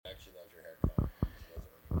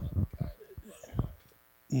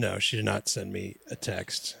No, she did not send me a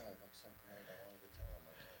text.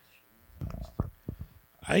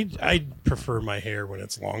 I prefer my hair when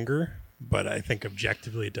it's longer, but I think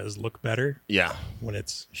objectively it does look better. Yeah, when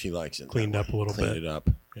it's she likes it cleaned up a little bit. Cleaned it up.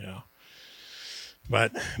 Yeah,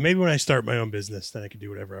 but maybe when I start my own business, then I can do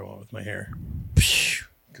whatever I want with my hair.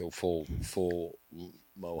 Go full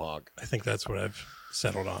mohawk. I think that's what I've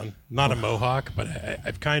settled on. Not a mohawk, but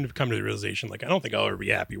I've kind of come to the realization, like, I don't think I'll ever be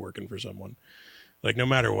happy working for someone. Like, no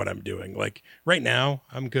matter what I'm doing. Like, right now,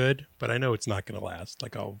 I'm good, but I know it's not going to last.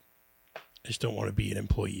 Like, I just don't want to be an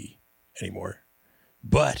employee anymore.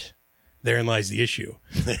 But therein lies the issue.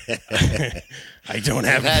 I don't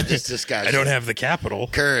have this discussion. I don't have the capital.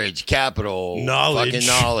 Courage, capital, knowledge, fucking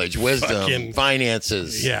knowledge, wisdom,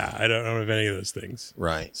 finances. Yeah, I don't have any of those things.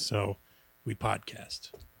 Right. So we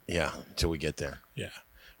podcast. Yeah, until we get there. Yeah.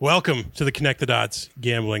 Welcome to the Connect the Dots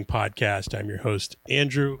Gambling Podcast. I'm your host,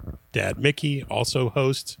 Andrew, Dad Mickey, also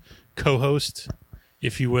host, co-host,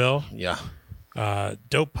 if you will. Yeah.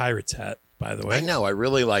 Dope Pirates hat, by the way. I know. I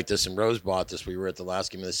really like this. And Rose bought this. We were at the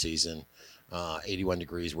last game of the season, 81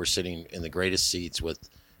 degrees. We're sitting in the greatest seats with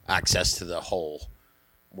access to the hole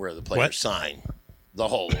where the players sign. The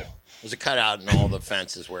hole. There's a cutout in all the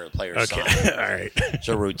fences where the players sign. All right.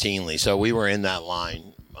 So routinely. So we were in that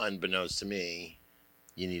line. Unbeknownst to me,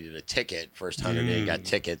 you needed a ticket. First 100 in, got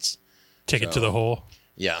tickets. Ticket to the hole?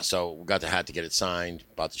 Yeah, so we got the hat to get it signed.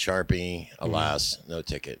 Bought the Sharpie. Alas, no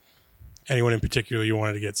ticket. Anyone in particular you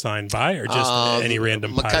wanted to get signed by, or just any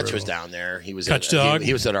random McCutch pyro? was down there. He was Dog?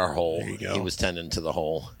 He was at our hole. There you go. He was tending to the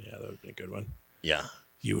hole. Yeah, that would be a good one. Yeah.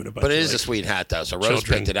 You and a bunch But it of is a sweet hat, though. So Rose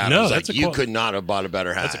children. picked it out. No, I was that's like, a you could not have bought a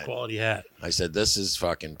better hat. That's a quality hat. I said, this is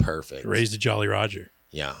fucking perfect. Raised a Jolly Roger.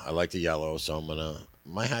 Yeah, I like the yellow, so I'm going to...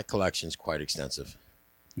 My hat collection is quite extensive.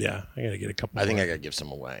 Yeah, I got to get a couple I think more. I got to give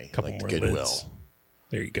some away. A couple like more Goodwill. lids.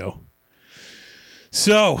 There you go.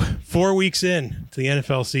 So, 4 weeks in to the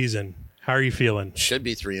NFL season. How are you feeling? Should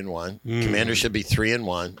be 3-1. Commander should be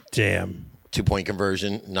 3-1. Damn. 2-point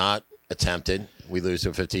conversion, not attempted. We lose a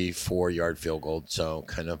 54-yard field goal, so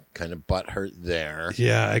kind of butthurt there.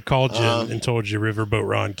 Yeah, I called you and told you Riverboat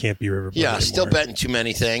Ron can't be Riverboat anymore. Still betting too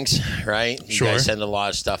many things, right? Sure. You guys send a lot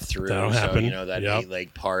of stuff through. That'll happen. That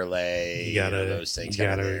 8-leg parlay. You gotta, those things you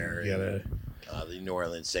gotta, there. you gotta the New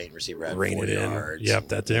Orleans Saint receiver had rein 4 it in. yards. Yep,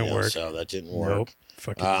 that didn't work. So that didn't work. Nope.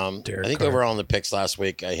 Fucking I think overall in the picks last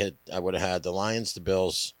week, I would have had the Lions, the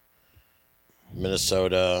Bills,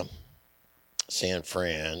 Minnesota, San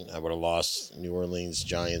Fran. I would have lost New Orleans,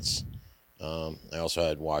 Giants. I also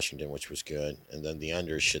had Washington, which was good. And then the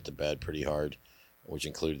unders shit the bed pretty hard, which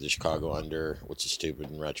included the Chicago under, which is stupid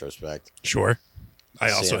in retrospect. Sure.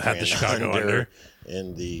 I also had the Chicago under.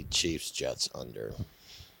 And the Chiefs, Jets under.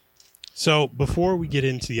 So before we get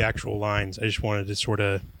into the actual lines, I just wanted to sort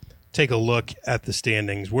of take a look at the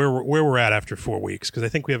standings, where we're at after 4 weeks, because I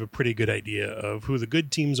think we have a pretty good idea of who the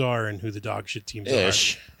good teams are and who the dog shit teams are,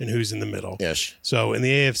 and who's in the middle. So in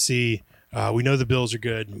the AFC, we know the Bills are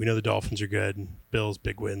good. We know the Dolphins are good. Bills,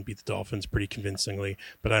 big win, beat the Dolphins pretty convincingly,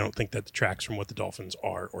 but I don't think that detracts from what the Dolphins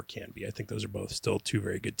are or can be. I think those are both still two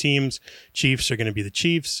very good teams. Chiefs are going to be the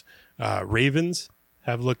Chiefs. Ravens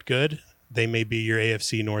have looked good. They may be your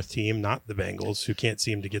AFC North team, not the Bengals, who can't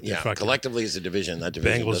seem to get their fucking... collectively as a division, that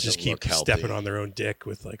division Bengals doesn't just keep look stepping healthy. on their own dick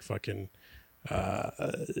with like fucking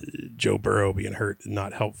Joe Burrow being hurt and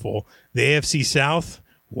not helpful. The AFC South,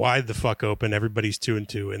 wide the fuck open. Everybody's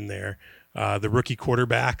 2-2 in there. The rookie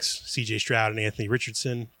quarterbacks, C.J. Stroud and Anthony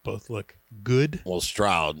Richardson, both look good. Well,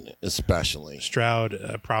 Stroud especially.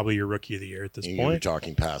 Stroud, probably your rookie of the year at this point. You're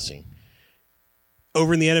talking passing.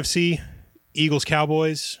 Over in the NFC, Eagles,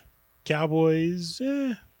 Cowboys,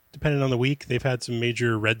 depending on the week, they've had some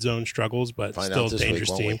major red zone struggles, but still a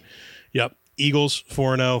dangerous team. Yep. Eagles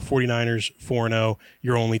 4-0, 49ers 4-0.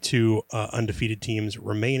 Your only two undefeated teams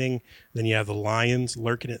remaining. Then you have the Lions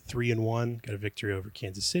lurking at 3-1. Got a victory over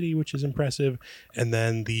Kansas City, which is impressive. And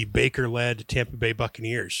then the Baker-led Tampa Bay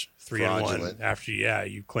Buccaneers 3-1. After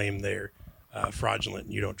you claim they're fraudulent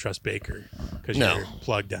and you don't trust Baker because you're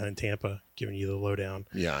plugged down in Tampa, giving you the lowdown.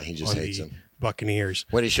 Yeah, he just hates him. Buccaneers.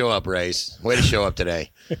 Way to show up, Race. Way to show up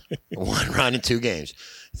today. 1 round and 2 games.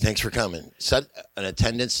 Thanks for coming. Set an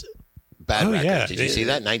attendance bad record. Yeah. Did you see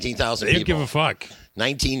that? 19,000 people. They don't give a fuck.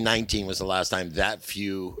 1919 was the last time that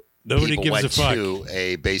few Nobody people gives went a fuck. to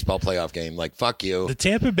a baseball playoff game. Like, fuck you. The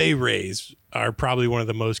Tampa Bay Rays are probably one of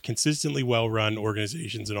the most consistently well-run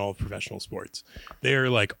organizations in all of professional sports. They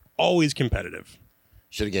are like always competitive.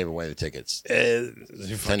 Should have gave away the tickets. $10.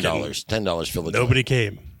 $10 fill the Nobody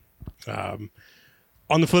came. On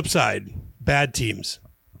the flip side, bad teams.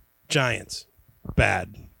 Giants,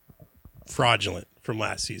 bad. Fraudulent from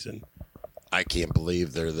last season. I can't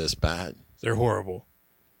believe they're this bad. They're horrible.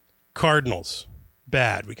 Cardinals,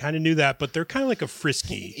 bad. We kind of knew that, but they're kind of like a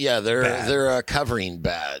frisky. Yeah, bad. they're covering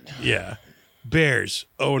bad. Yeah. Bears,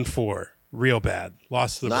 0-4. Real bad.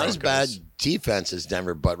 Lost to the Not Broncos. as bad defense as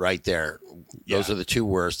Denver, but right there. Those are the two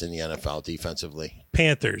worst in the NFL defensively.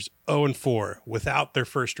 Panthers, 0-4, without their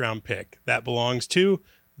first-round pick. That belongs to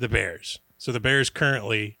the Bears. So the Bears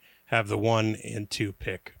currently have the 1 and 2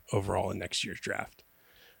 pick overall in next year's draft.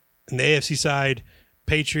 On the AFC side,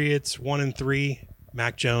 Patriots, 1-3.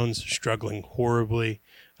 Mac Jones struggling horribly.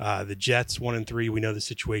 The Jets, 1-3. We know the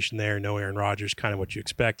situation there. No Aaron Rodgers, kind of what you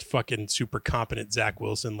expect. Fucking super competent Zach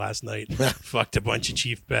Wilson last night. Fucked a bunch of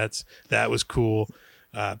Chief bets. That was cool.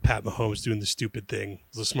 Pat Mahomes doing the stupid thing. It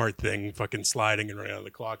was a smart thing, fucking sliding and running on the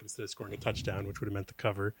clock instead of scoring a touchdown, which would have meant the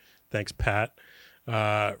cover. Thanks, Pat.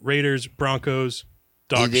 Raiders, Broncos,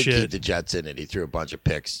 dog shit. He did keep the Jets in it. He threw a bunch of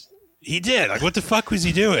picks. He did. Like, what the fuck was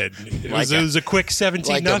he doing? It was a quick 17-0.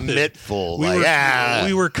 Like a mittful.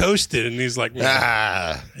 We were coasted, and he's like,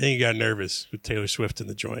 I think he got nervous with Taylor Swift in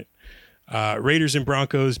the joint. Raiders and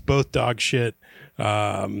Broncos, both dog shit.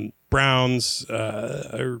 Browns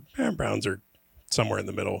are somewhere in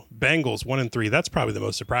the middle. Bengals, 1-3. That's probably the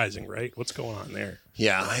most surprising, right? What's going on there?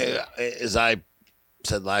 Yeah. As I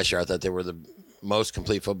said last year, I thought they were the most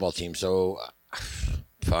complete football team. So,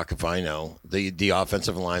 fuck if I know. The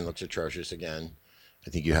offensive line looks atrocious again. I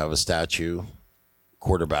think you have a statue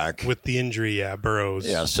quarterback. With the injury, Burrows.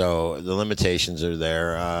 Yeah, so the limitations are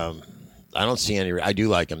there. I don't see any. I do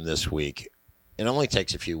like him this week. It only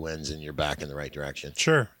takes a few wins and you're back in the right direction.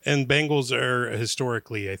 Sure. And Bengals are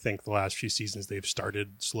historically, I think, the last few seasons they've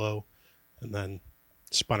started slow and then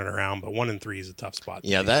spun it around. But 1-3 is a tough spot.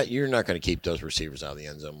 Yeah, that you're not going to keep those receivers out of the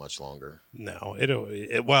end zone much longer. No.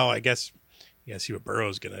 Well, I guess you got to see what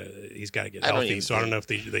Burrow's he's got to get healthy. So I don't know if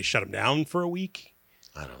they shut him down for a week.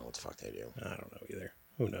 I don't know what the fuck they do. I don't know either.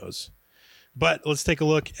 Who knows? But let's take a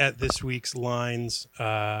look at this week's lines,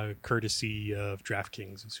 courtesy of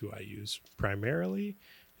DraftKings is who I use primarily.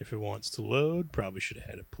 If it wants to load, probably should have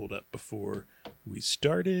had it pulled up before we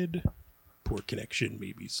started. Poor connection,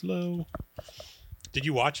 maybe slow. Did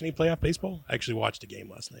you watch any playoff baseball? I actually watched a game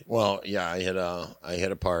last night. Well, yeah, I hit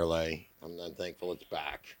a parlay. I'm thankful it's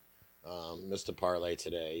back. Missed a parlay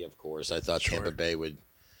today, of course. I thought Tampa Bay would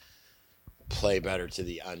play better to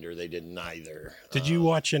the under. They did neither. Did you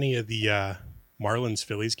watch any of the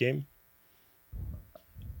Marlins-Phillies game?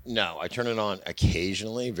 No, I turn it on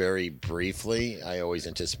occasionally, very briefly. I always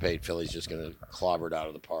anticipate Philly's just going to clobber it out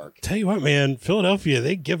of the park. Tell you what, man, Philadelphia,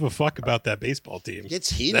 they give a fuck about that baseball team. It's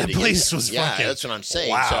heated. That place was fucking that's what I'm saying.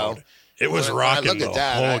 Loud. So it was rocking when I look at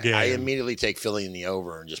the whole that, game. I immediately take Philly in the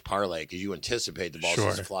over and just parlay because you anticipate the ball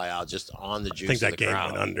to fly out just on the juice. I think that of the game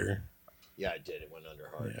crowd. went under. Yeah, it did. It went under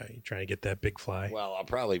hard. Yeah, you trying to get that big fly. Well, I'll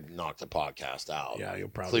probably knock the podcast out. Yeah, you'll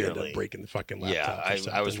probably end up breaking the fucking laptop.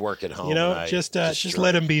 Yeah, I was working home. You know, just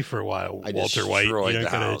let him be for a while, Walter White. You don't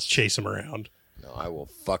gotta chase him around. No, I will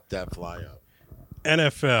fuck that fly up.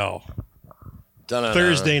 NFL.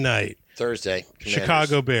 Thursday night. Thursday. Commanders.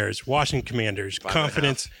 Chicago Bears, Washington Commanders.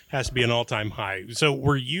 Confidence has to be an all-time high. So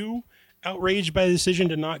were you outraged by the decision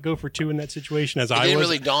to not go for 2 in that situation? As I was,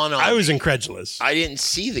 really dawn on I was me. incredulous. I didn't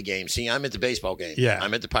see the game. See, I'm at the baseball game. Yeah.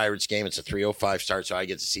 I'm at the Pirates game. It's a 3:05 start, so I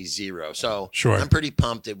get to see 0. So sure. I'm pretty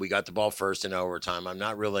pumped that we got the ball first in overtime. I'm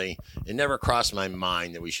not really – it never crossed my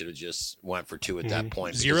mind that we should have just went for 2 at that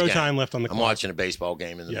point. 0 time left on the clock. I'm watching a baseball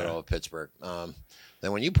game in the middle of Pittsburgh.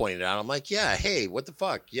 Then when you pointed it out, I'm like, yeah, hey, what the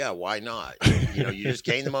fuck? Yeah, why not? You just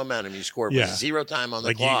gain the momentum. You score with 0 time on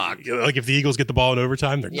the clock. Like if the Eagles get the ball in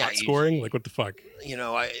overtime, they're not scoring? Like what the fuck?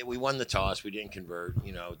 We won the toss. We didn't convert.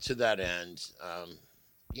 To that end,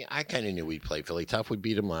 I kind of knew we'd play Philly tough. We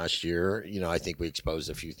beat them last year. I think we exposed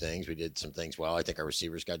a few things. We did some things well. I think our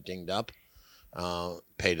receivers got dinged up,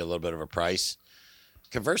 paid a little bit of a price.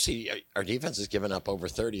 Conversely, our defense has given up over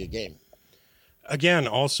 30 a game. Again,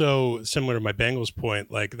 also similar to my Bengals point,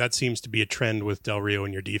 like that seems to be a trend with Del Rio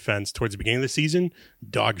and your defense towards the beginning of the season,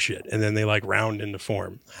 dog shit, and then they round into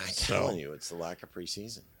form. I'm telling you, it's the lack of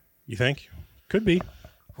preseason. You think? Could be.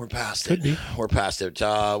 We're past Could be. We're past it.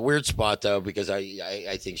 Weird spot though, because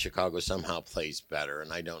I think Chicago somehow plays better,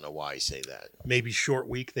 and I don't know why I say that. Maybe short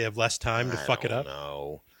week, they have less time to fuck it up.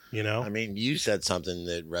 No. I mean, you said something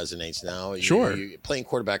that resonates now. Sure. Playing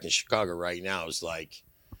quarterback in Chicago right now is like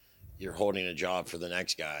you're holding a job for the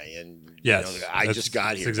next guy. And I just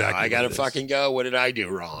got here. Exactly I got to fucking go. What did I do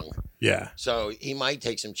wrong? Yeah. So he might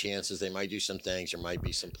take some chances. They might do some things. There might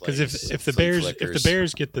be some plays. Because if the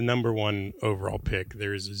Bears get the number 1 overall pick,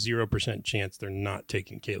 there is a 0% chance they're not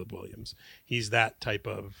taking Caleb Williams. He's that type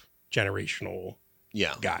of generational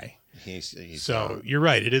guy. He's so you're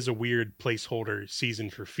right. It is a weird placeholder season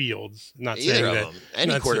for Fields. Not either saying of that them.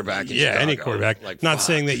 Any quarterback. In Chicago, any quarterback. Like, not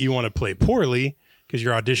saying that you want to play poorly because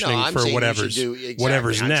you're auditioning for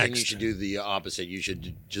whatever's I'm next. saying you should do the opposite. You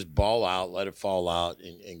should just ball out, let it fall out,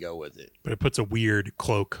 and go with it. But it puts a weird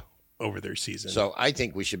cloak over their season. So I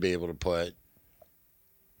think we should be able to put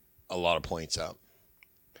a lot of points up.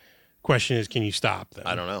 Question is, can you stop them?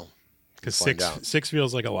 I don't know. Because six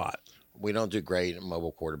feels like a lot. We don't do great in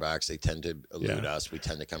mobile quarterbacks. They tend to elude us. We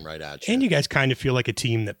tend to come right at you. And you guys kind of feel like a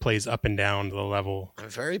team that plays up and down to the level. I'm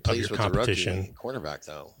very pleased with the rookie quarterback,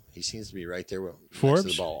 though. He seems to be right there next to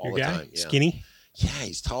the ball all the time. Yeah. Skinny? Yeah,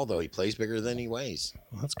 he's tall, though. He plays bigger than he weighs.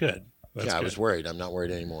 Well, that's good. I was worried. I'm not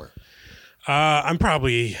worried anymore. I'm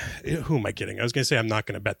probably. Who am I kidding? I was going to say I'm not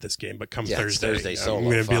going to bet this game, but come Thursday I'm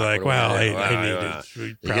going to be like, well, I need to.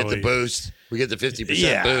 You get the boost. We get the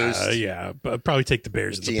 50% boost. Yeah, but I'd probably take the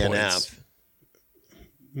Bears and the DNF. points.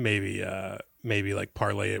 Maybe like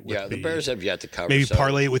parlay it with the Bears have yet to cover. Maybe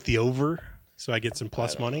parlay it with the over, so I get some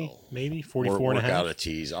plus money. Know. Maybe 44 and a half. Work out a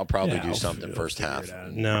tease. I'll probably do something first half.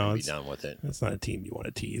 No, be done with it. That's not a team you want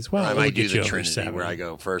to tease. Well, I might do the Trinity where I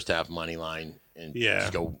go first half money line and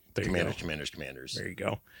just go Commanders. There you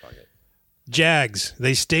go. Jags,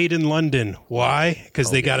 they stayed in London. Why?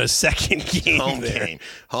 Because they got a second game. Home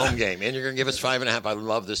game. And you're going to give us 5.5. I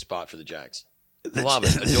love this spot for the Jags. Love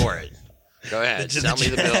it. Adore it. Go ahead. Tell me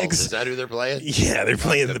the Bills. Is that who they're playing? Yeah, they're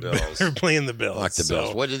playing the Bills. They're playing the Bills. Fuck the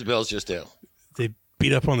Bills. What did the Bills just do? They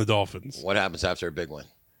beat up on the Dolphins. What happens after a big win?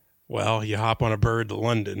 Well, you hop on a bird to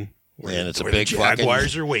London. And it's a big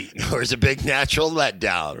Jaguars are waiting. Or it's a big natural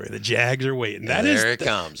letdown. Where the Jags are waiting. There it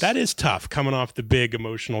comes. That is tough, coming off the big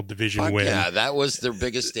emotional division win. Yeah, that was their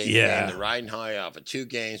biggest game. Yeah. They're riding high off of 2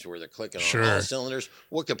 games where they're clicking on all cylinders.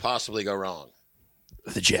 What could possibly go wrong?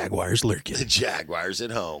 The Jaguars lurking. The Jaguars at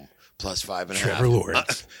home. Plus 5.5. Trevor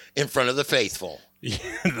Lawrence. In front of the faithful.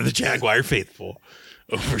 The Jaguar faithful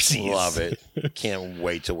overseas. Love it. Can't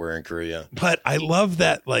wait till we're in Korea. But I love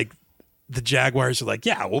that, like, the Jaguars are like,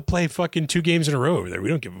 yeah, we'll play fucking 2 games in a row over there. We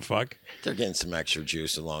don't give a fuck. They're getting some extra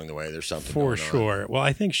juice along the way. There's something for sure. Well,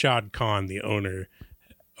 I think Shad Khan, the owner,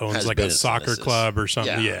 owns like a soccer club or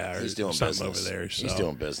something. Yeah, he's doing something business over there. So. He's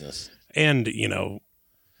doing business. And, you'll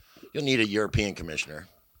need a European commissioner.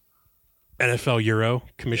 NFL Euro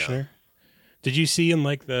commissioner. Yeah. Did you see in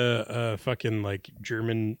like the fucking like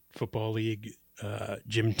German football league,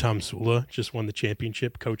 Jim Tomsula just won the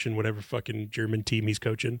championship coaching whatever fucking German team he's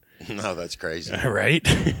coaching? No, that's crazy. Right?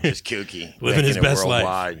 Just kooky. Living his best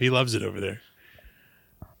life. He loves it over there.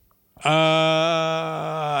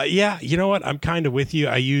 Yeah, you know what? I'm kind of with you.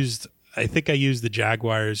 I think I used the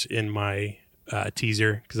Jaguars in my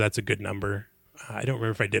teaser because that's a good number. I don't remember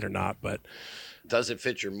if I did or not, but does it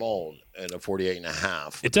fit your mold at a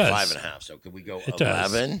 48.5? It does. 5.5. So could we go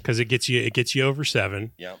 11? Because it gets you over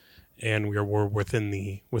 7. Yep. And we're within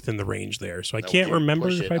the range there. So I can't remember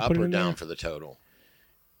if I put it in down there. For the total.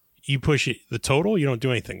 You push it the total. You don't do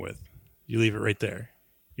anything with. You leave it right there.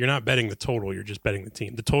 You're not betting the total. You're just betting the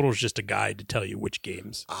team. The total is just a guide to tell you which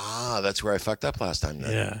games. That's where I fucked up last time.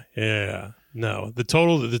 Then. Yeah. No, the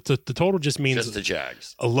total. The total just means just the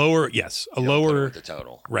Jags. A lower, lower. The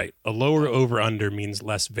total, right? A lower over under means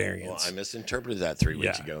less variance. Well, I misinterpreted that 3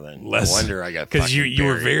 weeks ago. Then less. No wonder I got because you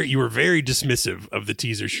were very dismissive of the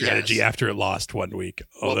teaser strategy after it lost 1 week.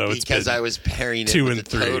 Although because I was pairing it 2 with and the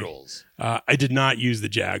 3 totals. I did not use the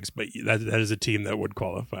Jags, but that is a team that would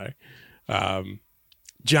qualify.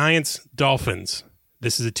 Giants, Dolphins.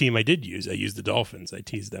 This is a team I did use. I used the Dolphins. I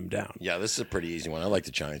teased them down. Yeah, this is a pretty easy one. I like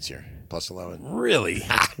the Giants here. Plus 11. Really?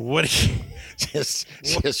 What? just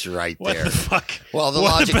right what there. What the fuck? Well, the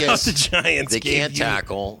what logic about is the Giants they can't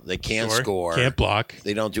tackle. They can't score. Can't block.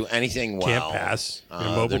 They don't do anything well. Can't pass.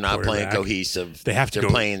 They're not playing cohesive. They have to They're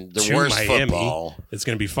playing the worst Miami. football. It's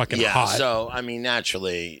going to be fucking hot. So, I mean,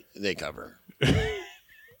 naturally, they cover.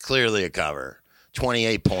 Clearly a cover.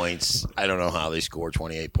 28 points. I don't know how they score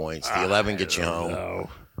 28 points. The 11 gets you home.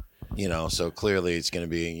 So clearly it's going to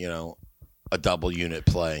be, a double unit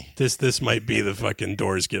play. This might be the fucking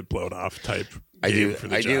doors get blown off type. I do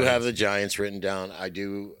have the Giants written down. I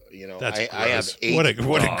do, That's I have 8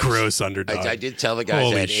 what a gross underdog. I did tell the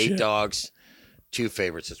guys I had 8 shit. dogs, 2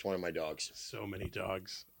 favorites. It's one of my dogs. So many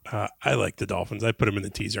dogs. I like the Dolphins. I put them in the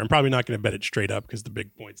teaser. I'm probably not going to bet it straight up because the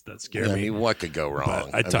big points does scare me. I mean, what could go wrong?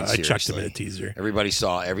 But I chucked them in a teaser. Everybody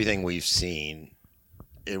saw everything we've seen.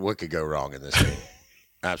 What could go wrong in this game?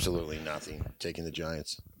 Absolutely nothing. Taking the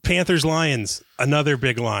Giants. Panthers, Lions, another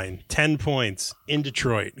big line. 10 points in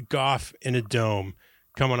Detroit. Goff in a dome.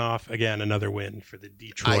 Coming off, again, another win for the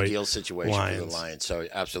Detroit Ideal situation Lions. for the Lions. So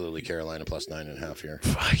absolutely Carolina plus 9.5 here.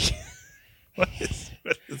 Fuck.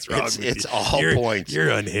 What's wrong with It's you? all points. You're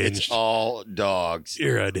unhinged. It's all dogs.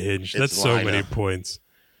 You're unhinged. It's That's so Lina. many points.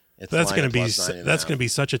 It's That's going to be plus 9.5.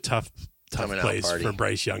 such a tough Coming out place party. for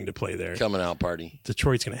Bryce Young to play there. Coming out party.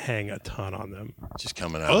 Detroit's going to hang a ton on them. Just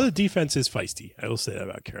coming out. Oh, the defense is feisty. I will say that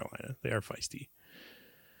about Carolina. They are feisty.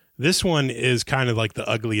 This one is kind of like the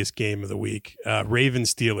ugliest game of the week.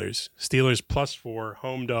 Ravens Steelers. Steelers +4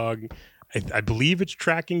 home dog. I believe it's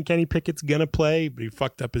tracking Kenny Pickett's gonna play, but he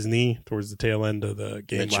fucked up his knee towards the tail end of the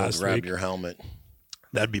game Mitchell, last grab week. your helmet.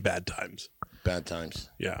 That'd be bad times. Bad times.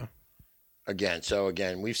 Yeah.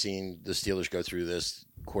 Again, we've seen the Steelers go through this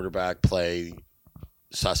quarterback play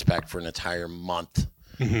suspect for an entire month,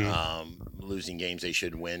 losing games they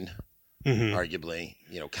should win, arguably.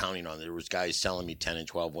 Counting on there was guys telling me 10 and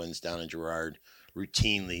 12 wins down in Girard,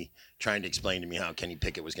 routinely trying to explain to me how Kenny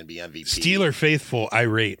Pickett was going to be MVP. Steeler faithful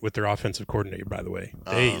irate with their offensive coordinator. By the way,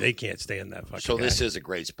 they can't stand that fucking. So guy. this is a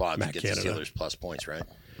great spot Matt to get Canada. the Steelers plus points, right?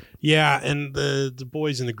 Yeah, and the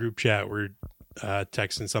boys in the group chat were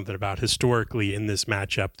texting something about historically in this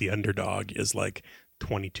matchup, the underdog is like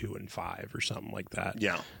 22-5 or something like that.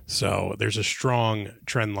 Yeah. So there's a strong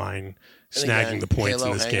trend line And snagging again, the points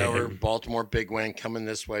Halo in this hangover, game. Baltimore big win coming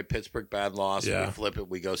this way. Pittsburgh bad loss. Yeah. We flip it.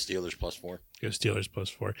 We go Steelers +4. Go Steelers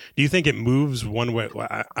 +4. Do you think it moves one way? Well,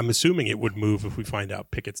 I'm assuming it would move if we find out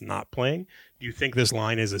Pickett's not playing. Do you think this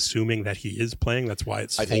line is assuming that he is playing? That's why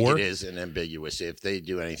it's 4? I think it is an ambiguous. If they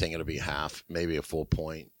do anything, it'll be half, maybe a full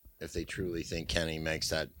point. If they truly think Kenny makes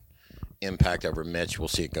that impact over Mitch, we'll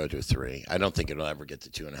see it go to a 3. I don't think it'll ever get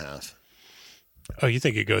to 2.5. Oh, you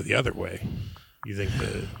think it go the other way? You think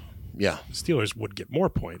the Yeah. Steelers would get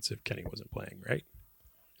more points if Kenny wasn't playing, right?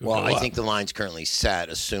 It would Well, go I up. think the line's currently set,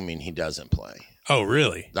 assuming he doesn't play. Oh,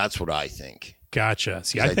 really? That's what I think. Gotcha.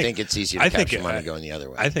 See, 'Cause I think it's easier to capture money going the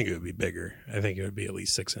other way. I think it would be bigger. I think it would be at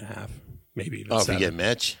least 6.5, maybe even if 7. you get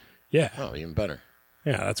Mitch? Yeah. Oh, even better.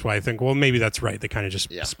 Yeah, that's why I think, well, maybe that's right. They kind of just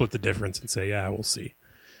Yeah. split the difference and say, yeah, we'll see.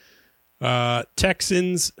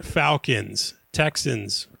 Texans, Falcons.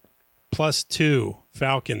 Texans, +2.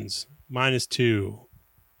 Falcons, -2.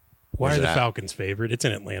 Why Where's are the that? Falcons favored? It's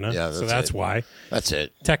in Atlanta, Yeah, so that's that's it. why. That's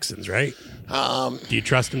it. Texans, right? Do you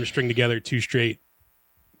trust them to string together 2 straight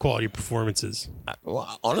quality performances?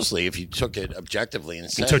 Well, honestly, if you took it objectively and In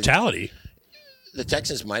said totality. the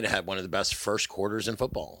Texans might have had one of the best first quarters in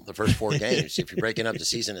football, the first 4 games. If you're breaking up the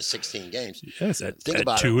season to 16 games, Yes, think at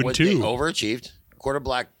about 2 it. and What 2. They overachieved. Quarter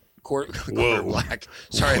black.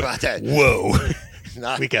 Sorry about that. Whoa.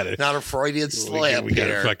 Not, We gotta- not a Freudian slip we gotta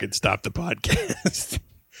here. fucking stop the podcast.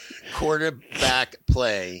 Quarterback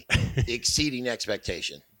play exceeding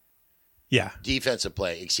expectation. Yeah, Defensive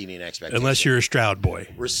play exceeding expectation. unless you're a Stroud boy.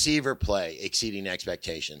 Receiver play exceeding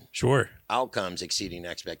expectation. Sure. Outcomes exceeding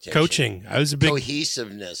expectation. Coaching. I was a big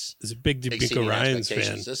Cohesiveness D'Amico exceeding Ryans fan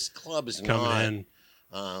expectations. This club is coming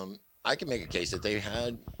not. in. I can make a case that they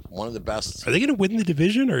had one of the best. Are they going to win the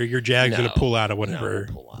division, or are your Jags going No. to pull out of whatever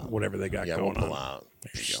No, we'll pull out. whatever they got Yeah, going we'll pull on? out.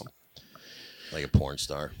 There you go. Like a porn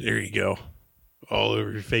star. There you go. All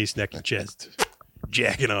over your face, neck, and chest,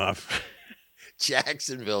 jacking off.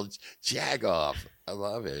 Jacksonville, jag off. I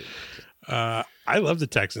love it. I love the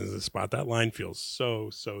Texans in the spot. That line feels so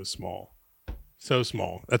small, so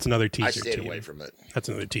small. That's another teaser. I stayed team. away from it. That's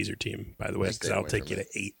another teaser team, by the way, because stayed I'll away take from you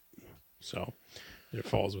it. to 8. So it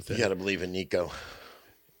falls within. You got to believe in Nico.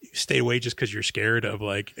 Stay away just because you're scared of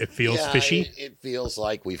like it feels Yeah, fishy. It feels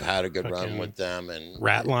like we've had a good run Fucking with them, and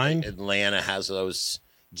rat line. Atlanta has those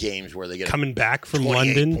games where they get Coming back from 28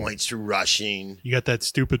 London, points through rushing. you got that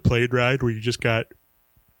stupid plane ride where you just got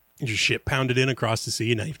your shit pounded in across the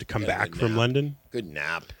sea, and now you have to come Yeah, back good from nap. London. Good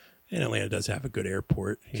nap. And Atlanta does have a good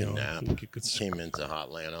airport. You know, nap. you could- Came into hot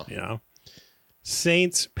Atlanta. you know.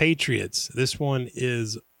 Saints Patriots. This one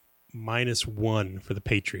is -1 for the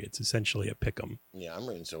Patriots. Essentially a pick 'em. Yeah, I'm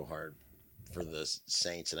rooting so hard for the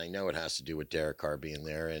Saints, and I know it has to do with Derek Carr being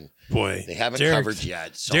there, and Boy, they haven't Derek- covered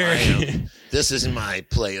yet. So Derek- this is my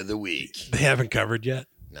play of the week. They haven't covered yet.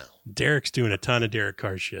 No, Derek's doing a ton of Derek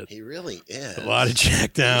Carr shit. he really is. A lot of He used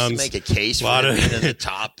to checkdowns, make a case a for lot him of being in the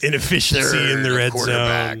top inefficiency third in the of red zone.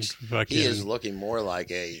 quarterbacks. Fucking, He is looking more like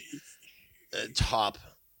a top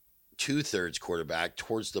 2/3 quarterback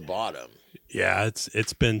towards the bottom. yeah,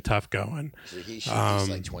 it's been tough going. So he's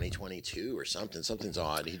like 2022 or something. Something's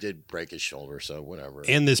odd. He did break his shoulder, so whatever.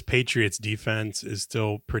 And this Patriots defense is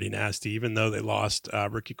still pretty nasty, even though they lost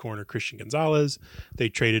rookie corner Christian Gonzalez. They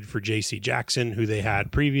traded for J.C. Jackson, who they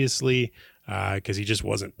had previously, because he just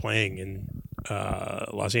wasn't playing in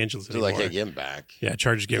Los Angeles They're anymore. like, hey, give him back. Yeah,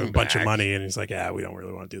 Chargers gave him a bunch of money, and he's like, yeah, we don't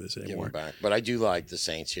really want to do this Give anymore. him back. But I do like the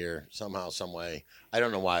Saints here somehow, some way. I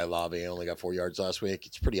don't know why Olave only got 4 yards last week.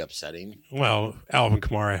 It's pretty upsetting. Well, Alvin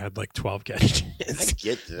Kamara had like 12 catches. I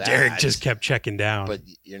get that. Derek just kept checking down. But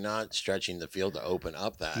you're not stretching the field to open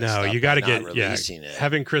up that. No, stuff you got to by get not yeah. releasing it.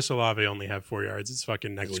 Having Chris Olave only have 4 yards, it's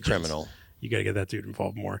fucking negligence. It's criminal. You got to get that dude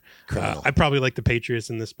involved more. Criminal. I probably like the Patriots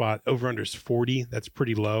in this spot. Over under's 40. That's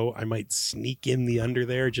pretty low. I might sneak in the under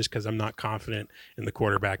there just because I'm not confident in the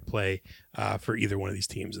quarterback play for either one of these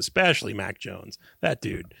teams, especially Mac Jones. That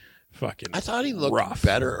dude, fucking. I thought he looked rough.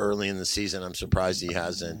 better early in the season. I'm surprised he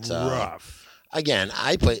hasn't. Rough. Again,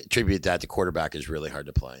 I attribute that to quarterback is really hard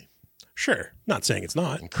to play. Sure. Not saying it's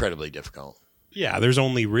not. Incredibly difficult. Yeah, there's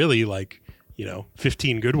only really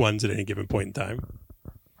 15 good ones at any given point in time.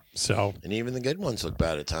 So, And even the good ones look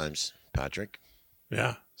bad at times, Patrick.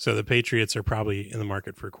 yeah. So the Patriots are probably in the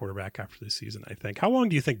market for a quarterback after this season, I think. How long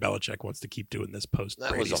do you think Belichick wants to keep doing this post That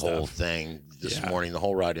Brady was the whole stuff? thing this Yeah. morning, the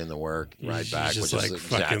whole ride in the work, ride He's back, just which is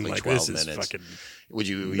exactly 12 this is minutes. fucking Would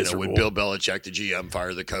miserable. would Bill Belichick, the GM,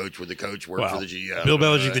 fire the coach? Would the coach work for the GM? Bill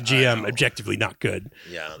Belichick, the I GM, know. objectively not good.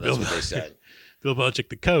 Yeah, that's Bill what they said. Bill Belichick,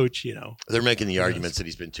 the coach, They're making the arguments that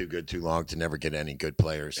he's been too good too long to never get any good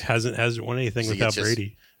players. hasn't won anything So he without gets just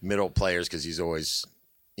Brady. Middle players because he's always,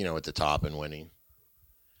 at the top and winning.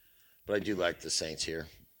 But I do like the Saints here.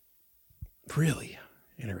 Really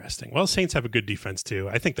interesting. Well, Saints have a good defense too.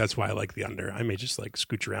 I think that's why I like the under. I may just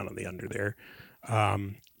scooch around on the under there.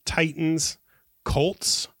 Titans,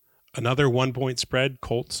 Colts, another 1 point spread.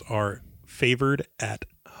 Colts are favored at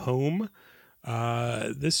home.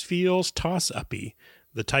 This feels toss-uppy.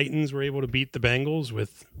 The Titans were able to beat the Bengals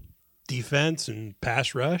with defense and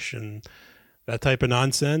pass rush and that type of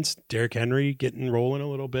nonsense. Derrick Henry getting rolling a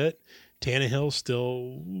little bit. Tannehill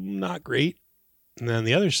still not great. And then on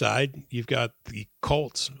the other side, you've got the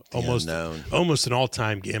Colts, almost an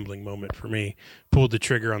all-time gambling moment for me. Pulled the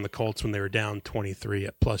trigger on the Colts when they were down 23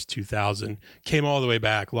 at plus 2,000. Came all the way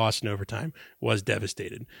back, lost in overtime, was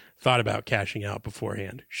devastated. Thought about cashing out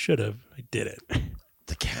beforehand. Should have. I did it.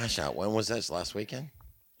 The cash out. When was this? Last weekend?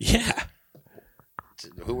 Yeah.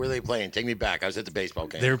 Who were they playing? Take me back. I was at the baseball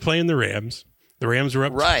game. They were playing the Rams. The Rams were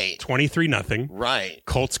up 23-0. Right.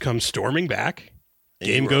 Colts come storming back. And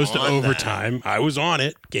Game you were goes to on overtime. that. I was on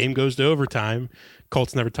it. Game goes to overtime.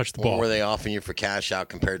 Colts never touched the What ball. were they offering you for cash out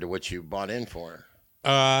compared to what you bought in for?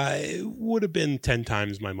 It would have been 10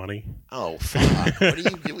 times my money. Oh, fuck. What do you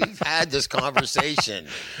do? We've had this conversation.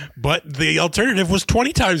 But the alternative was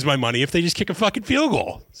 20 times my money if they just kick a fucking field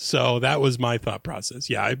goal. So that was my thought process.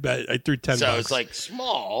 Yeah, I bet I threw 10 So bucks. it's like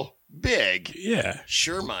small, big, Yeah.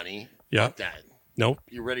 sure money. Yeah. Fuck that. Nope.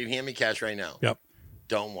 You ready to hand me cash right now? Yep.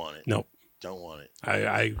 Don't want it. Nope. Don't want it.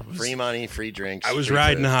 I was, Free money, free drinks. I was free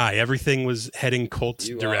riding food. high. Everything was heading Colts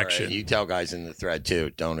You direction. You tell guys in the thread too.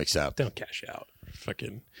 Don't accept. Don't cash out.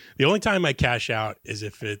 Fucking. The only time I cash out is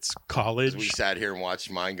if it's college. We sat here and watched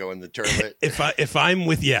mine go in the tournament. if I'm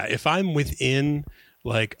within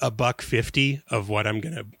like $1.50 of what I'm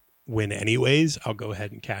gonna win anyways, I'll go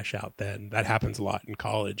ahead and cash out then. That happens a lot in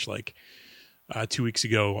college. Like 2 weeks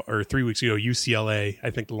ago or 3 weeks ago, UCLA, I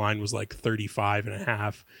think the line was like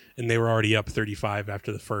 35.5 and they were already up 35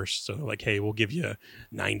 after the first. So they're like, hey, we'll give you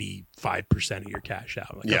 95% of your cash out.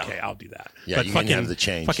 I'm like, Yeah. okay, I'll do that. Yeah, but you fucking can have the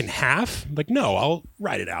change. Fucking half? Like, no, I'll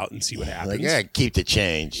ride it out and see what happens. Like, yeah, keep the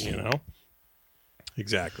change. You know?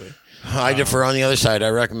 Exactly. I defer on the other side. I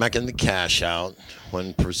recommend the cash out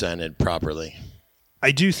when presented properly.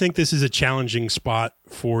 I do think this is a challenging spot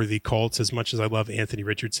for the Colts as much as I love Anthony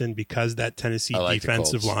Richardson because that Tennessee I like the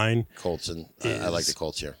defensive Colts. line Colts and I like the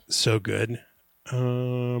Colts here. so good.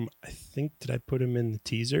 I think, did I put him in the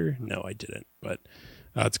teaser? No, I didn't. But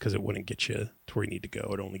it's because it wouldn't get you to where you need to go.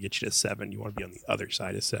 It only get you to 7. You want to be on the other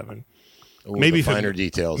side of 7. Ooh, Maybe the if finer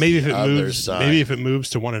details. Maybe if the it other moves. side. Maybe if it moves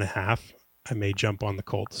to 1.5, I may jump on the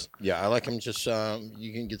Colts. Yeah, I like them. Just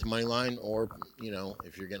you can get the money line, or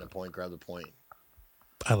if you're getting a point, grab the point.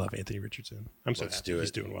 I love Anthony Richardson. I'm so Let's happy do he's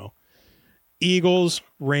it. doing well. Eagles,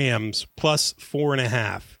 Rams, plus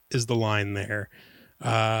 4.5 is the line there.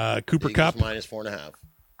 Cooper Eagles Kupp. minus 4.5.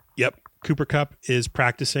 Yep. Cooper Kupp is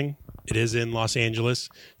practicing. It is in Los Angeles.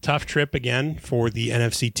 Tough trip again for the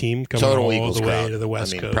NFC team coming Total all Eagles the way crowd. to the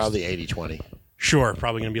West Coast. Probably 80-20. Sure.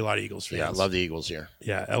 Probably going to be a lot of Eagles fans. Yeah, I love the Eagles here.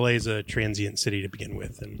 Yeah. LA is a transient city to begin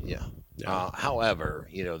with. And Yeah. Yeah. However,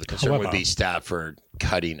 the concern would be Stafford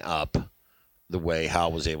cutting up the way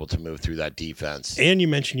Hal was able to move through that defense. And you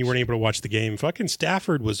mentioned you weren't able to watch the game. Fucking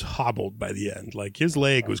Stafford was hobbled by the end. Like his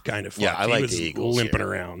leg was kind of fucked. Yeah, I like he was the Eagles limping here.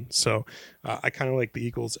 around. So I kind of like the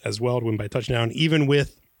Eagles as well to win by touchdown, even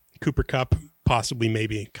with Cooper Kupp possibly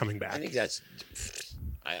maybe coming back. I think that's.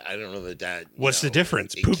 I don't know that. What's the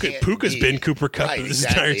difference? Puka's been Cooper Cup this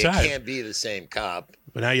entire time. It can't be the same Cup.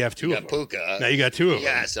 But now you have two of them. Puka. Now you got two of them.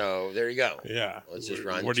 Yeah, so there you go. Yeah. Let's just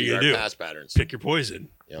run what are you gonna do? pass patterns. Pick your poison.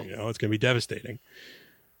 Yep. You know, it's going to be devastating.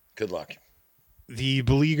 Good luck. The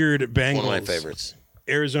beleaguered Bengals. One of my favorites.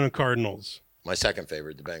 Arizona Cardinals. My second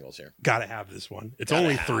favorite, the Bengals here. Got to have this one. It's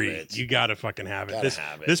only 3. You got to fucking have it.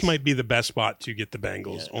 This might be the best spot to get the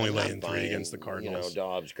Bengals, only laying 3 against the Cardinals.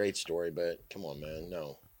 Dobbs, great story, but come on, man.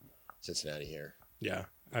 No. Cincinnati here. Yeah,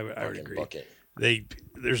 I would agree. Book it.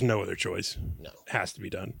 There's no other choice. No. It has to be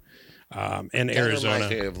done. And Arizona.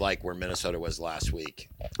 Reminds me of like where Minnesota was last week.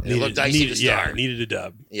 It looked dicey to start. Yeah, needed a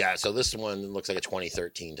dub. Yeah, so this one looks like a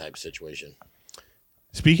 2013 type situation.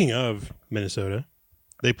 Speaking of Minnesota,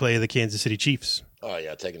 they play the Kansas City Chiefs. Oh,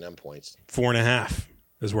 yeah, taking them points. 4.5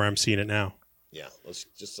 is where I'm seeing it now. Yeah, let's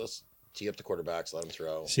tee up the quarterbacks, let them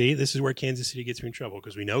throw. See, this is where Kansas City gets me in trouble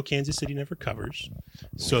because we know Kansas City never covers.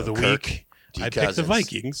 So the week I picked the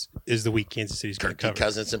Vikings is the week Kansas City's going to cover.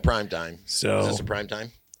 Cousins in prime time. So is this a prime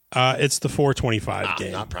time? It's the 4:25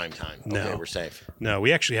 game. Not prime time. Okay, no, we're safe. No,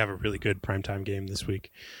 we actually have a really good primetime game this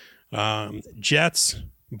week. Jets,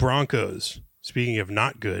 Broncos. Speaking of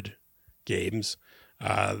not good games,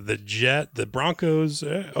 the Broncos.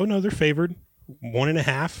 They're favored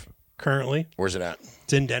 1.5 currently. Where's it at?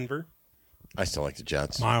 It's in Denver. I still like the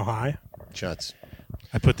Jets. Mile High. Jets.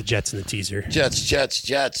 I put the Jets in the teaser.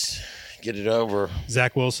 Jets. Get it over.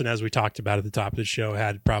 Zach Wilson, as we talked about at the top of the show,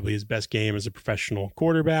 had probably his best game as a professional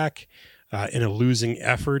quarterback in a losing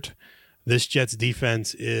effort. This Jets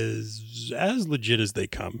defense is as legit as they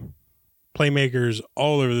come. Playmakers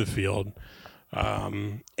all over the field.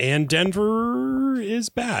 And Denver is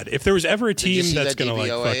bad. If there was ever a team that's going to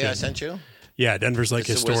like fucking... I sent you? Yeah, Denver's like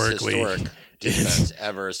historically... Historic defense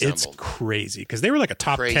ever assembled. It's crazy because they were like a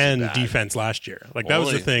top 10 defense last year. Like that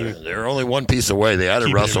was the thing. They're only one piece away. They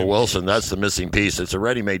added Russell Wilson. That's the missing piece. It's a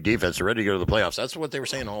ready-made defense. They're ready to go to the playoffs. That's what they were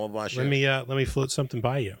saying all of last year. Let me float something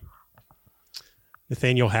by you.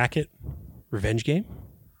 Nathaniel Hackett, revenge game.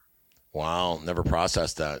 Wow, never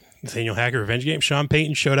processed that. Nathaniel Hackett, revenge game. Sean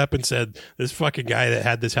Payton showed up and said, "This fucking guy that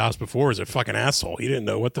had this house before is a fucking asshole. He didn't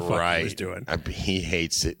know what the fuck he was doing." He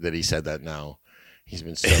hates it that he said that now. He's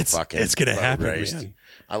been so fucking. It's gonna happen, man.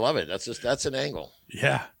 I love it. That's an angle.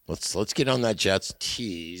 Yeah. Let's get on that Jets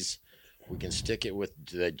tease. We can stick it with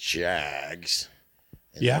the Jags.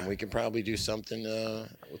 And then we can probably do something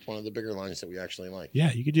with one of the bigger lines that we actually like.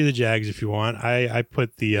 Yeah, you could do the Jags if you want. I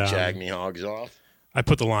put the Jag me hogs off. I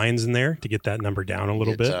put the Lions in there to get that number down a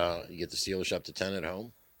little bit. You get the Steelers up to 10 at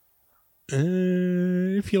home.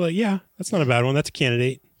 If you like, that's not a bad one. That's a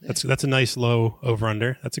candidate. That's a nice low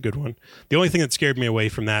over-under. That's a good one. The only thing that scared me away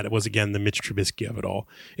from that was, again, the Mitch Trubisky of it all.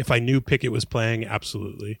 If I knew Pickett was playing,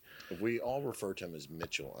 absolutely. If we all refer to him as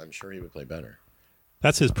Mitchell, I'm sure he would play better.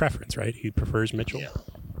 That's his preference, right? He prefers Mitchell? Yeah.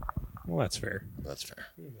 Well, that's fair. That's fair.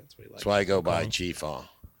 That's why I go by G-Faw,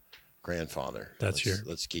 grandfather.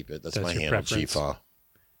 Let's keep it. That's my handle, G-Faw.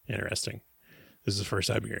 Interesting. This is the first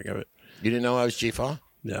time hearing of it. You didn't know I was G-Faw?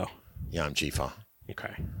 No. Yeah, I'm G-Faw.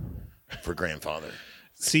 Okay. For grandfather.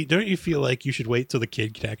 See, don't you feel like you should wait till the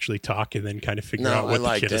kid could actually talk and then kind of figure out what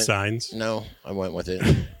the kid assigns? No, I went with it.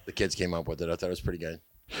 The kids came up with it. I thought it was pretty good.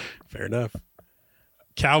 Fair enough.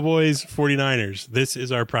 Cowboys, 49ers. This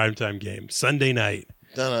is our primetime game. Sunday night.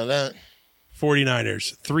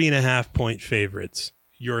 49ers, 3.5-point favorites.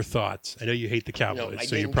 Your thoughts? I know you hate the Cowboys,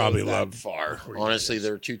 so you probably love far. Honestly,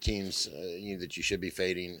 there are two teams that you should be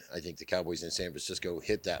fading. I think the Cowboys and San Francisco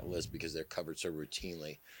hit that list because they're covered so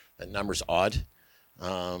routinely. That number's odd.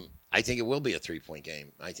 I think it will be a 3-point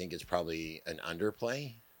game. I think it's probably an underplay.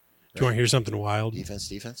 Right? Do you want to hear something wild?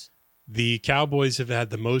 Defense. The Cowboys have had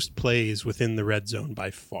the most plays within the red zone by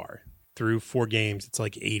far. Through 4 games, it's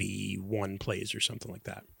like 81 plays or something like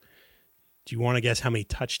that. Do you want to guess how many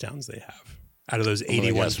touchdowns they have out of those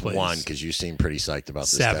 81 plays? One, because you seem pretty psyched about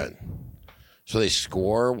this. 7. So they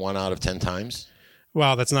score 1 out of 10 times?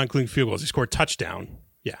 Well, that's not including field goals. They score a touchdown.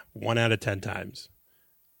 Yeah, 1 out of 10 times.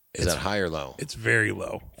 Is that high or low? It's very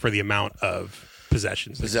low for the amount of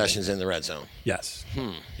possessions. Possessions in the red zone. Yes.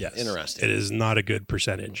 Yes. Interesting. It is not a good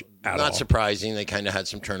percentage at all. Not surprising. They kind of had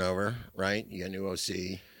some turnover, right? You got a new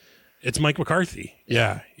OC. It's Mike McCarthy.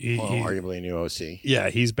 Yeah. Arguably a new OC. Yeah,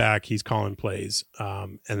 he's back. He's calling plays.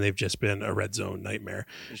 And they've just been a red zone nightmare.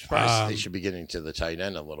 I'm surprised they should be getting to the tight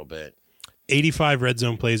end a little bit. 85 red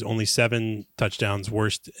zone plays, only 7 touchdowns,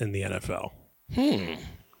 worst in the NFL.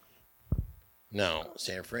 No,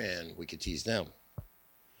 San Fran, we could tease them.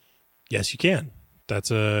 Yes, you can. That's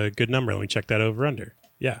a good number. Let me check that over under.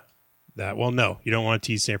 Yeah. Well, no, you don't want to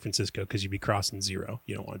tease San Francisco because you'd be crossing 0.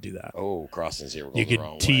 You don't want to do that. Oh, crossing 0 goes You the could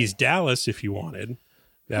wrong tease way. Dallas if you wanted.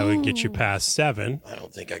 That would get you past 7. I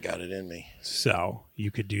don't think I got it in me. So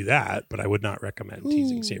you could do that, but I would not recommend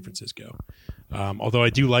teasing San Francisco. Although I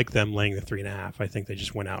do like them laying the 3.5. I think they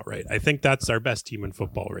just went outright. I think that's our best team in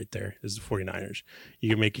football right there is the 49ers.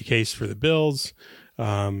 You can make a case for the Bills,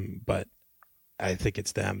 but I think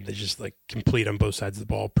it's them. They just like complete on both sides of the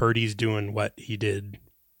ball. Purdy's doing what he did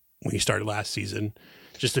when he started last season,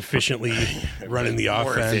 just efficiently running the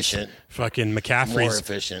More offense. efficient. Fucking More McCaffrey's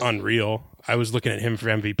efficient. unreal. I was looking at him for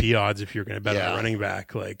MVP odds if you're going to bet on a running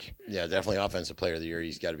back. Like, yeah, definitely offensive player of the year.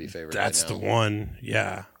 He's got to be favored. that's right now. the one.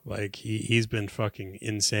 Yeah. Like he's been fucking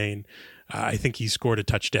insane. I think he scored a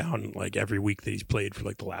touchdown like every week that he's played for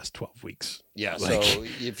like the last 12 weeks. Yeah, Like, so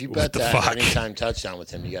if you what bet the that fuck? anytime touchdown with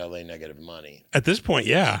him, you got to lay negative money. At this point,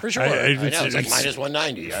 yeah. For sure. I know. It's like minus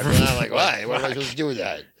 190. I'm like, why? What am I supposed to do with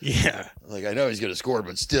that? Yeah. Like, I know he's going to score,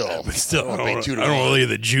 but still. I I don't don't want to pay 2 to want to 1. lay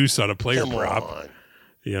the juice on a player Come prop, on.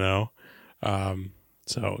 you know?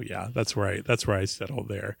 So yeah, that's where I settled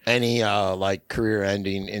there. Any like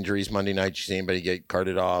career-ending injuries Monday night? You see anybody get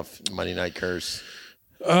carted off? Monday night curse?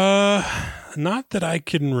 Not that I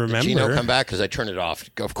can remember. Did Gino come back? Because I turned it off.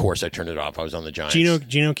 Of course, I turned it off. I was on the Giants.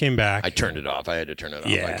 Gino came back. I turned it off. I had to turn it off.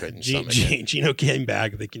 Yeah, I couldn't stomach it. Gino came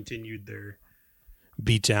back. They continued their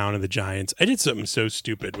beatdown of the Giants. I did something so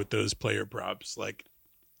stupid with those player props. Like,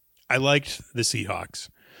 I liked the Seahawks,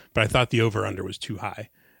 but I thought the over-under was too high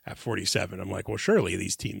at 47. I'm like, well, surely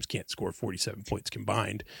these teams can't score 47 points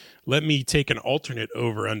combined. Let me take an alternate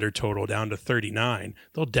over-under total down to 39.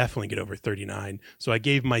 They'll definitely get over 39. So I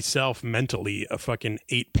gave myself mentally a fucking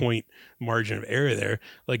 8-point margin of error there.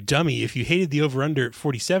 Like, dummy, if you hated the over-under at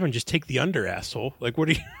 47, just take the under, asshole. Like, what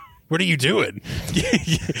are you doing?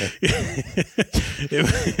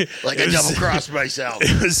 Like I double-crossed myself.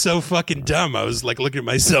 It was so fucking dumb. I was like looking at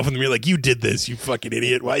myself in the mirror like, you did this, you fucking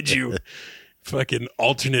idiot. Why'd you fucking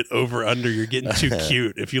alternate over under? You're getting too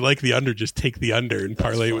cute. If you like the under, just take the under and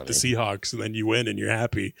parlay with the Seahawks, and then you win and you're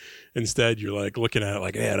happy. Instead, you're like looking at it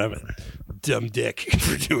like, man, I'm a dumb dick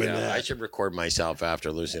for doing that. I should record myself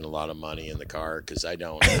after losing a lot of money in the car because I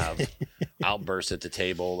don't have outbursts at the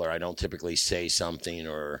table, or I don't typically say something,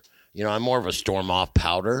 or I'm more of a storm off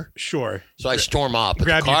powder. Sure. So I storm off, but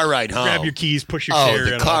the car ride home. Grab your keys, push your chair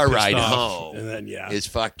in. The car all ride pissed off, home and then is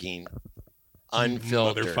fucking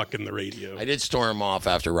unfiltered. Motherfucking the radio. I did storm off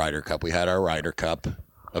after Ryder Cup. We had our Ryder Cup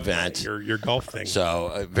event. Your golf thing. So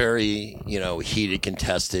a very, heated,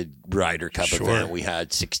 contested Ryder Cup event. We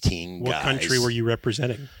had 16 guys. What country were you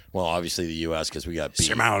representing? Well, obviously the U.S. because we got beat.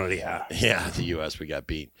 Somalia. Yeah, the U.S. we got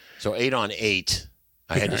beat. So 8 on 8,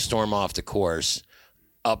 I had to storm off the course,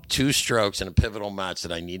 up 2 strokes in a pivotal match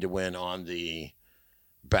that I need to win on the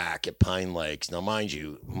back at Pine Lakes. Now, mind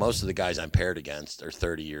you, most of the guys I'm paired against are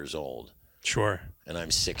 30 years old. Sure. And I'm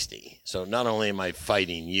 60. So not only am I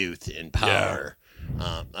fighting youth in power,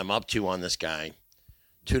 I'm up 2 on this guy,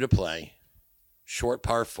 2 to play, short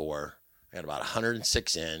par 4. I got about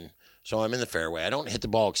 106 in. So I'm in the fairway. I don't hit the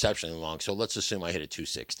ball exceptionally long, so let's assume I hit a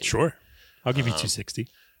 260. Sure. I'll give you 260.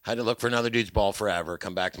 Had to look for another dude's ball forever,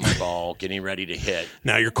 come back to my ball, getting ready to hit.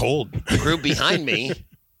 Now you're cold. The group behind me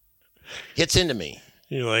hits into me.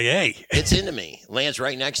 You're like, hey. Hits into me. Lands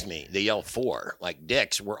right next to me. They yell 4. Like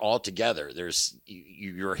dicks, we're all together.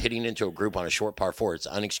 You're hitting into a group on a short par 4. It's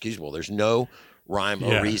unexcusable. There's no rhyme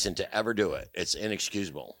or reason to ever do it. It's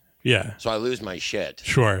inexcusable. Yeah. So I lose my shit.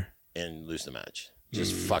 Sure. And lose the match.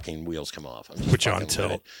 Just fucking wheels come off. I'm just Put you on fucking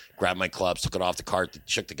tilt. livid. Grabbed my clubs, took it off the cart,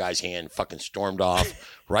 shook the guy's hand, fucking stormed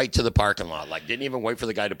off right to the parking lot. Like, didn't even wait for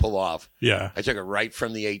the guy to pull off. Yeah. I took it right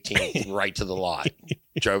from the 18th right to the lot.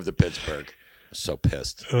 Drove to Pittsburgh. I was so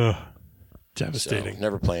pissed. Devastating. So,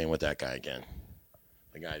 never playing with that guy again.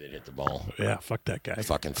 The guy that hit the ball. Yeah, fuck that guy.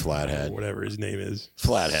 Fucking flathead. Whatever his name is.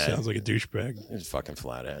 Flathead. Sounds like a douchebag. He's fucking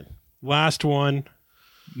flathead. Last one,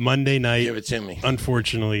 Monday night. Give it to me.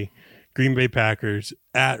 Unfortunately, Green Bay Packers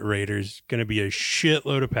at Raiders. Going to be a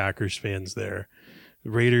shitload of Packers fans there.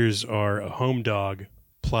 The Raiders are a home dog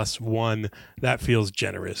 +1. That feels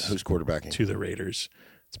generous. Who's quarterbacking? To the Raiders.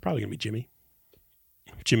 It's probably going to be Jimmy.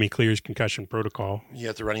 Jimmy clears concussion protocol. You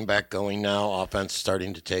got the running back going now. Offense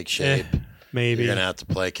starting to take shape. Maybe. You're going to have to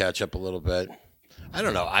play catch up a little bit. I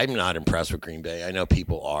don't know. I'm not impressed with Green Bay. I know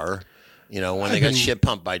people are. When they got shit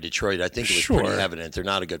pumped by Detroit, I think it was pretty evident. They're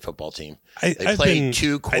not a good football team. They played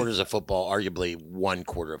 2 quarters of football, arguably 1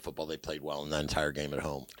 quarter of football. They played well in that entire game at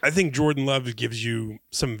home. I think Jordan Love gives you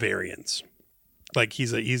some variance. Like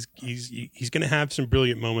he's going to have some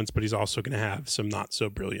brilliant moments, but he's also going to have some not so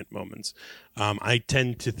brilliant moments. I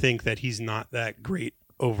tend to think that he's not that great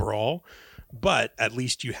overall, but at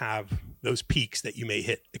least you have those peaks that you may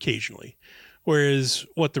hit occasionally. Whereas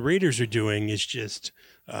what the Raiders are doing is just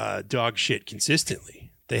dog shit consistently.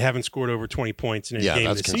 They haven't scored over 20 points in any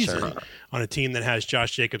game this season on a team that has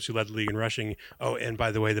Josh Jacobs, who led the league in rushing. Oh, and by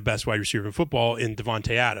the way, the best wide receiver in football in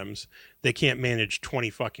Devontae Adams. They can't manage 20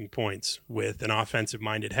 fucking points with an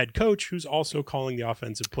offensive-minded head coach who's also calling the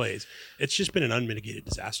offensive plays. It's just been an unmitigated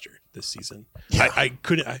disaster this season. Yeah. I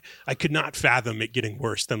could not fathom it getting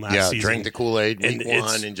worse than last season. Yeah, drank the Kool-Aid week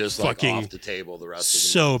one and just like off the table the rest of the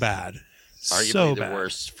so bad. Arguably the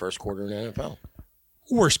worst first quarter in the NFL.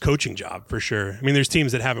 Worst coaching job for sure. I mean, there's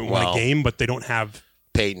teams that haven't won a game, but they don't have.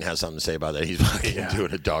 Peyton has something to say about that. He's fucking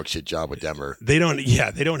doing a dog shit job with Denver. They don't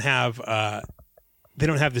have. They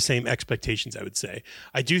don't have the same expectations, I would say.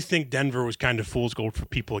 I do think Denver was kind of fool's gold for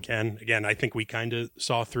people again. Again, I think we kind of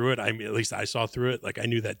saw through it. I mean, at least I saw through it. Like, I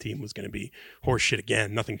knew that team was going to be horse shit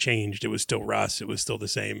again. Nothing changed. It was still Russ. It was still the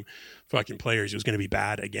same fucking players. It was going to be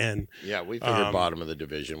bad again. Yeah, we figured bottom of the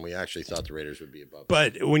division. We actually thought the Raiders would be above.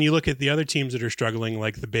 But when you look at the other teams that are struggling,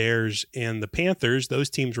 like the Bears and the Panthers, those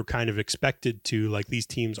teams were kind of expected to, like, these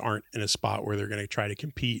teams aren't in a spot where they're going to try to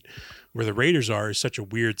compete. Where the Raiders are is such a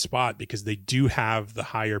weird spot because they do have the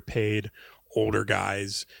higher paid older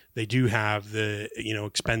guys. They do have the,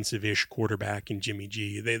 expensive-ish quarterback in Jimmy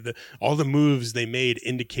G. All the moves they made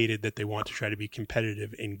indicated that they want to try to be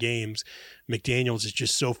competitive in games. McDaniels is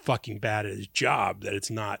just so fucking bad at his job that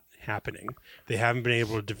it's not happening. They haven't been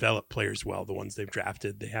able to develop players well, the ones they've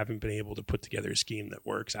drafted. They haven't been able to put together a scheme that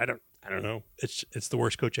works. I don't know. It's the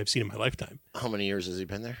worst coach I've seen in my lifetime. How many years has he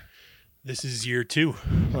been there? This is year 2.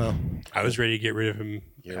 Well, I was ready to get rid of him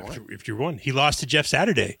after one. He lost to Jeff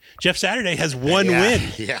Saturday. Jeff Saturday has one win.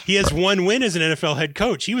 Yeah. He has one win as an NFL head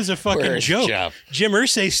coach. He was a fucking joke. Jeff? Jim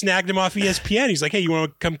Irsay snagged him off ESPN. He's like, hey, you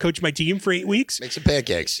want to come coach my team for 8 weeks? Make some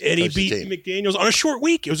pancakes. And he beat McDaniels on a short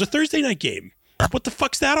week. It was a Thursday night game. What the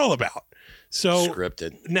fuck's that all about? So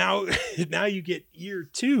scripted. Now you get year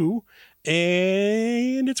 2,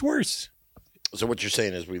 and it's worse. So what you're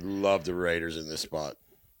saying is we love the Raiders in this spot.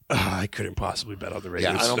 I couldn't possibly bet on the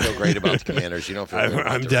Raiders. Yeah, I don't feel great about the Commanders. You don't feel great about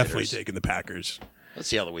I'm the definitely Raiders. taking the Packers. Let's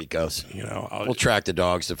see how the week goes. We'll track the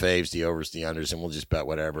dogs, the faves, the overs, the unders, and we'll just bet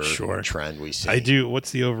whatever trend we see. I do.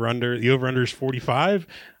 What's the over-under? The over-under is 45.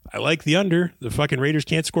 I like the under. The fucking Raiders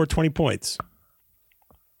can't score 20 points.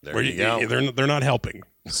 There you go. They're not helping.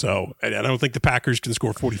 So I don't think the Packers can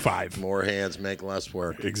score 45. More hands make less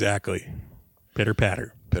work. Exactly.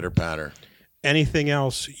 Pitter-patter. Pitter-patter. Anything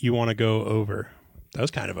else you want to go over? That was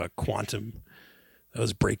kind of a quantum. That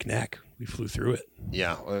was breakneck. We flew through it.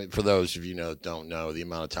 Yeah. For those of you that don't know, the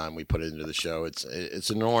amount of time we put into the show, it's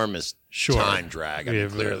enormous time drag. I mean,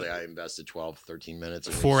 clearly, I invested 12, 13 minutes.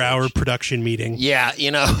 4-hour production meeting. Yeah,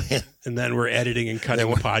 and then we're editing and cutting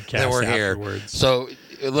the podcast then we're afterwards. Here. So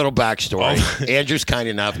a little backstory. Andrew's kind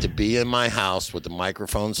enough to be in my house with the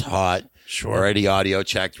microphones hot, already audio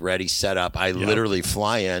checked, ready, set up. I literally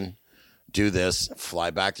fly in, do this, fly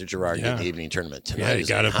back to Girard, get the evening tournament. Tonight is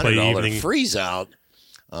a $100 freeze out,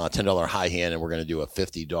 $10 high hand, and we're going to do a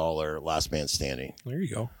 $50 last man standing. There you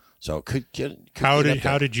go. So how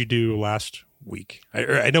did you do last week?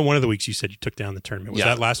 I know one of the weeks you said you took down the tournament. Was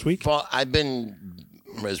that last week? Well, I've been,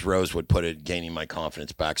 as Rose would put it, gaining my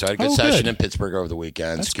confidence back. So I had a good session in Pittsburgh over the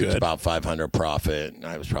weekend. Scooped about 500 profit, and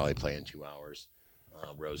I was probably playing 2 hours.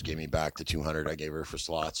 Rose gave me back the 200 I gave her for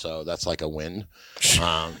slots, so that's like a win.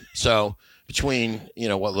 So between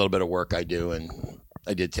what little bit of work I do, and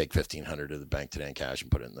I did take $1,500 to the bank today in cash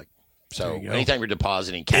and put it in So anytime you're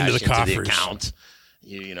depositing cash into the account,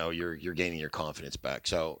 you're gaining your confidence back.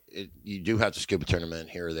 So you do have to scoop a tournament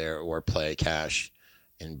here or there, or play cash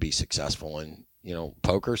and be successful. And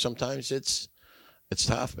poker sometimes it's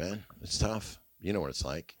tough, man. It's tough. You know what it's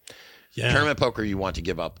like. Yeah. Tournament poker, you want to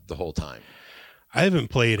give up the whole time. I haven't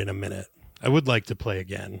played in a minute. I would like to play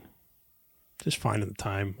again. Just finding the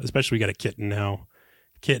time, especially we got a kitten now.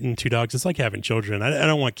 Kitten, 2 dogs. It's like having children. I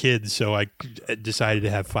don't want kids, so I decided to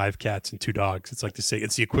have 5 cats and 2 dogs. It's like to say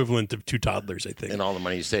it's the equivalent of 2 toddlers, I think. And all the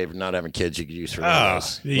money you save not having kids, you could use for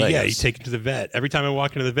Legos. Yeah, you take them to the vet. Every time I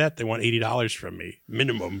walk into the vet, they want $80 from me,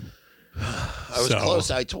 minimum. I was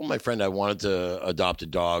close. I told my friend I wanted to adopt a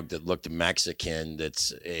dog that looked Mexican.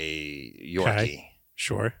 That's a Yorkie. Okay.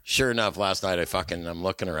 Sure enough, last night I'm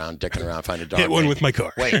looking around, dicking around, find a dog. Hit one with my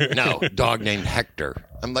car. Wait, no, dog named Hector.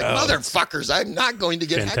 I'm like, motherfuckers, I'm not going to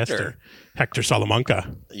get Hector. Hector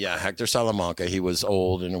Salamanca. Yeah, Hector Salamanca. He was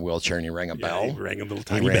old in a wheelchair and he rang a bell. He rang a little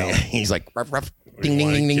tiny bell. He's like, ruff, ruff, ding,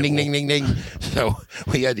 ding, ding, ding, ding, ding, ding, ding. So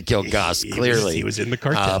we had to kill Gus, clearly. He was in the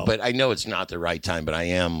cartel. But I know it's not the right time, but I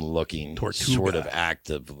am looking sort of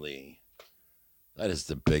actively That is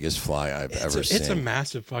the biggest fly I've ever seen. It's a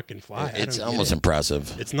massive fucking fly. It's almost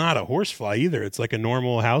impressive. It's not a horse fly either. It's like a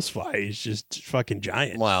normal house fly. It's just fucking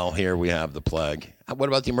giant. Well, here we have the plague. What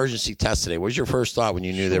about the emergency test today? What was your first thought when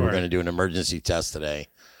you knew they were going to do an emergency test today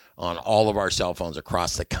on all of our cell phones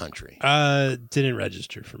across the country? Didn't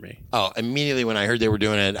register for me. Oh, immediately when I heard they were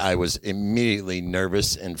doing it, I was immediately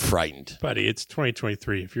nervous and frightened. Buddy, it's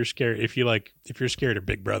 2023. If you're scared, if you're scared of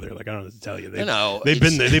Big Brother, like I don't know what to tell you.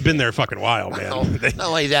 They've been there a fucking while, man. Well, not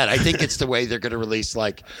only that, I think it's the way they're going to release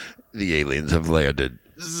like the aliens have landed.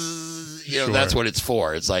 That's what it's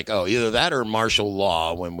for. It's like, oh, either that or martial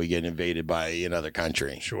law when we get invaded by another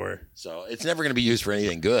country. Sure. So it's never going to be used for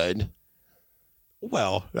anything good.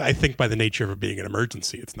 Well, I think by the nature of it being an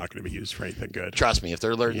emergency, it's not going to be used for anything good. Trust me, if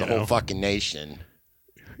they're alerting the whole fucking nation.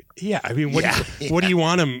 Yeah, I mean, what do you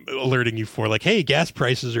want them alerting you for? Like, hey, gas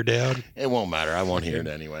prices are down. It won't matter. I won't hear it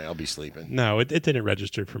anyway. I'll be sleeping. No, it didn't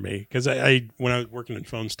register for me because I when I was working in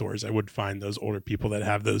phone stores, I would find those older people that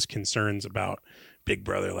have those concerns about Big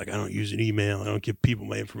Brother. Like, I don't use an email. I don't give people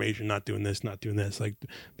my information. Not doing this, not doing this. Like,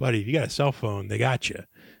 buddy, if you got a cell phone, they got you.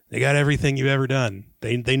 They got everything you've ever done.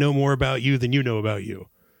 They know more about you than you know about you.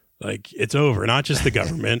 Like, it's over. Not just the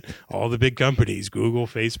government, all the big companies, Google,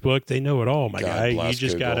 Facebook, they know it all, my guy. You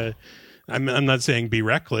just got to, I'm not saying be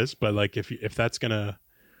reckless, but like if that's going to,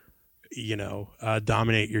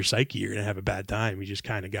 dominate your psyche, you're going to have a bad time. You just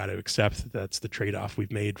kind of got to accept that that's the trade-off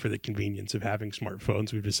we've made for the convenience of having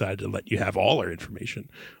smartphones. We've decided to let you have all our information,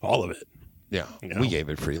 all of it. Yeah, we gave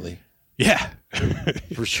it freely. Yeah.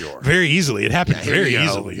 For sure. Very easily. It happened very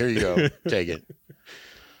easily. Here you go. Take it.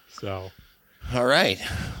 So. All right.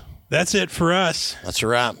 That's it for us. That's a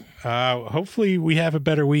wrap. Hopefully we have a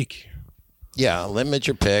better week. Yeah, limit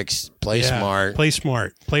your picks. Play smart. Play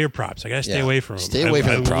smart. Player props. I got to stay away from them. Stay away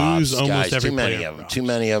from the props. Guys, too many of them. Too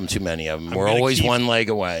many of them. We're always one leg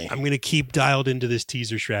away. I'm going to keep dialed into this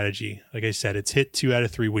teaser strategy. Like I said, it's hit 2 out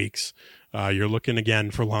of 3 weeks. You're looking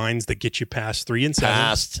again for lines that get you past 3 and 7.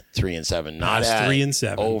 Past 3 and 7. Not past 3 and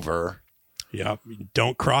 7. Over. Yeah.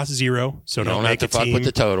 Don't cross 0. So don't make have to fuck with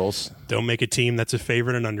the totals. Don't make a team that's a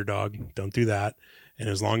favorite and underdog. Don't do that. And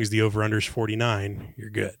as long as the over-under is 49, you're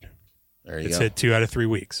good. There you go. It's hit 2 out of 3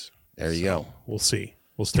 weeks. There you go. We'll see.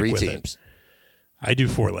 We'll stick 3 with teams. It. I do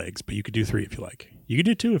 4 legs, but you could do 3 if you like. You could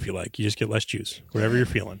do 2 if you like. You just get less juice. Whatever you're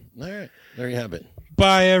feeling. All right. There you have it.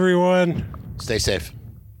 Bye, everyone. Stay safe.